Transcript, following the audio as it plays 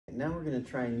now we're going to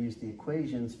try and use the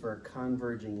equations for a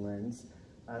converging lens.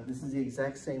 This is the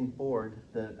exact same board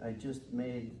that I just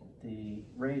made the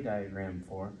ray diagram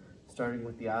for, starting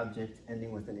with the object,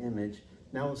 ending with an image.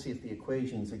 Now we'll see if the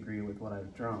equations agree with what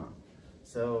I've drawn.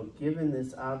 So given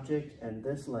this object and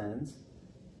this lens,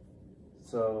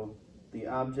 so the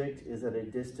object is at a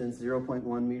distance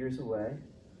 0.1 meters away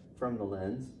from the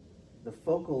lens, the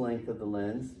focal length of the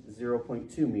lens is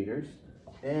 0.2 meters,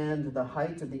 and the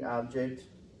height of the object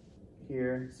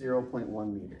here,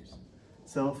 0.1 meters.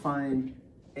 So find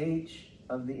H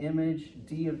of the image,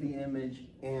 D of the image,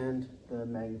 and the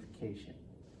magnification.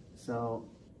 So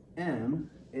M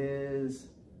is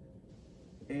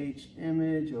H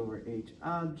image over H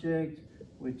object,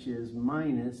 which is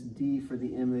minus D for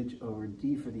the image over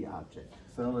D for the object.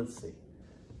 So let's see.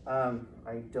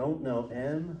 I don't know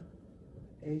M,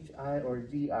 HI, or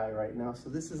DI right now, so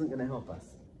this isn't going to help us.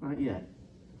 Not yet.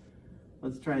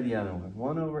 Let's try the other one.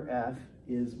 1 over F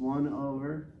is 1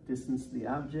 over distance to the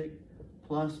object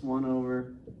plus 1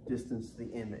 over distance to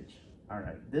the image. All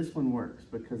right, this one works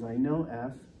because I know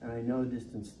F and I know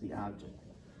distance to the object.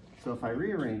 So if I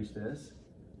rearrange this,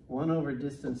 1 over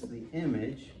distance to the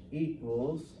image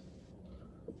equals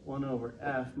 1 over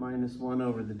F minus 1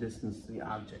 over the distance to the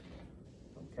object.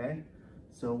 Okay,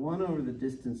 so 1 over the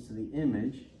distance to the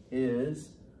image is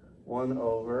 1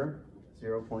 over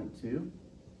 0.2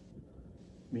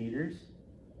 meters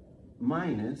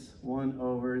minus 1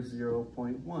 over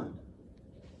 0.1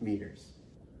 meters.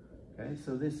 Okay,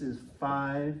 so this is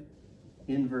 5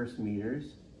 inverse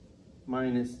meters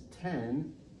minus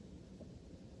 10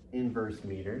 inverse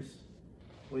meters,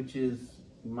 which is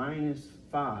minus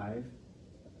 5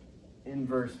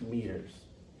 inverse meters.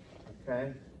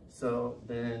 Okay, so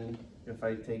then if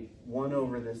I take 1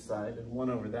 over this side and 1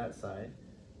 over that side,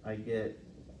 I get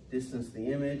distance to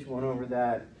the image, 1 over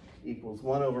that equals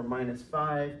 1 over minus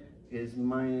 5 is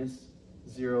minus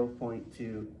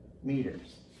 0.2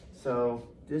 meters. So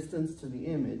distance to the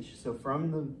image, so from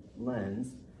the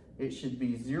lens, it should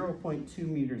be 0.2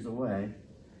 meters away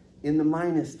in the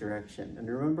minus direction. And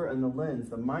remember, in the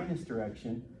lens, the minus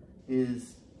direction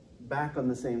is back on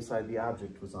the same side the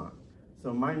object was on.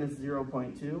 So minus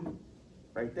 0.2,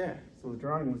 right there. So the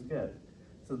drawing was good.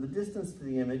 So the distance to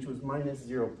the image was minus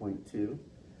 0.2.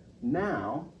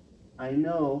 Now, I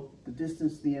know the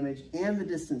distance to the image and the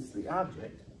distance to the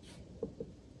object.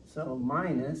 So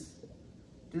minus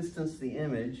distance to the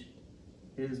image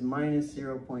is minus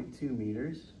 0.2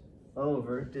 meters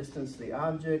over distance to the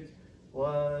object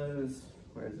was,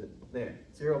 where is it? There,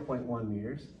 0.1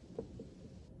 meters.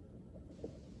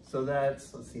 So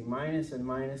that's, let's see, minus and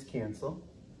minus cancel.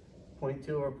 0.2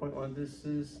 over 0.1, this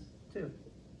is 2.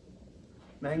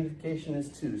 Magnification is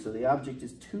 2, so the object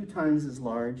is 2 times as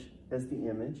large as the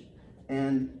image,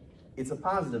 and it's a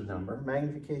positive number.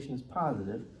 Magnification is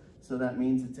positive, so that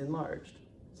means it's enlarged.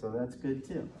 So that's good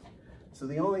too. So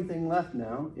the only thing left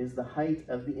now is the height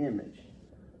of the image.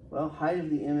 Well, height of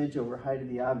the image over height of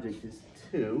the object is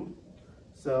 2,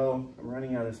 so I'm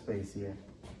running out of space here.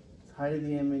 Height of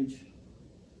the image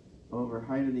over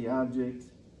height of the object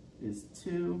is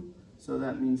 2, so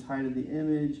that means height of the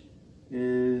image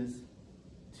is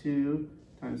 2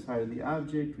 times height of the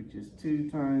object, which is 2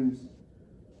 times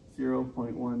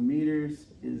 0.1 meters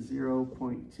is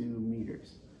 0.2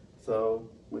 meters. So,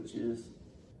 which is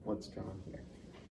what's drawn here.